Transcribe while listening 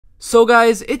So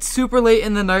guys, it's super late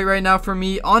in the night right now for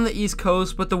me on the East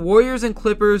Coast, but the Warriors and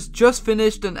Clippers just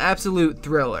finished an absolute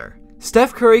thriller.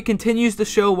 Steph Curry continues to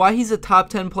show why he's a top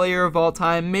 10 player of all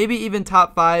time, maybe even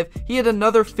top 5. He had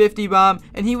another 50 bomb,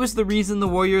 and he was the reason the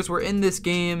Warriors were in this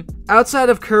game. Outside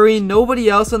of Curry, nobody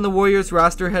else on the Warriors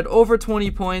roster had over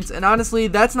 20 points, and honestly,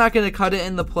 that's not going to cut it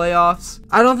in the playoffs.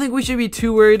 I don't think we should be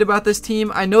too worried about this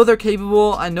team. I know they're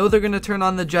capable. I know they're going to turn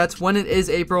on the Jets when it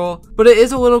is April, but it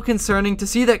is a little concerning to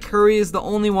see that Curry is the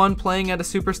only one playing at a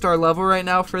superstar level right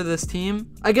now for this team.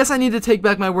 I guess I need to take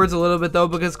back my words a little bit though,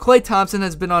 because Klay Thompson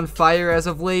has been on fire as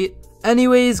of late.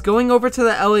 Anyways, going over to the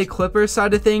LA Clippers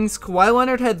side of things, Kawhi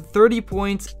Leonard had 30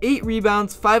 points, 8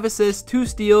 rebounds, 5 assists, 2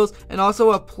 steals, and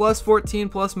also a plus 14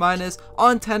 plus minus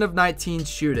on 10 of 19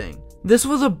 shooting. This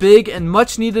was a big and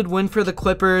much needed win for the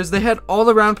Clippers. They had all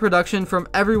around production from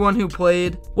everyone who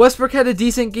played. Westbrook had a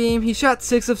decent game. He shot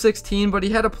 6 of 16, but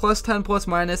he had a plus 10 plus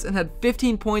minus and had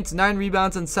 15 points, 9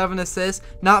 rebounds, and 7 assists,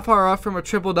 not far off from a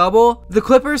triple-double. The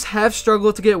Clippers have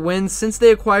struggled to get wins since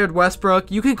they acquired Westbrook.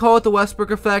 You can call it the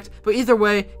Westbrook effect, but either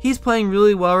way, he's playing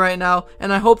really well right now,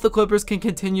 and I hope the Clippers can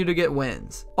continue to get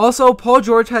wins. Also, Paul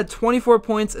George had 24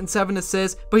 points and 7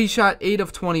 assists, but he shot 8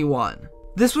 of 21.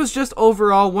 This was just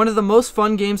overall one of the most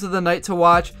fun games of the night to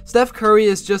watch. Steph Curry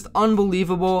is just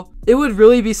unbelievable. It would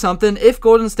really be something if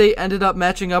Golden State ended up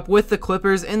matching up with the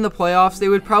Clippers in the playoffs. They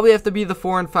would probably have to be the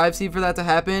 4 and 5 seed for that to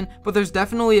happen, but there's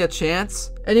definitely a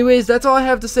chance. Anyways, that's all I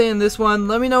have to say in this one.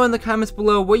 Let me know in the comments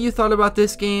below what you thought about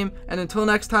this game, and until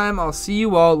next time, I'll see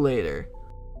you all later.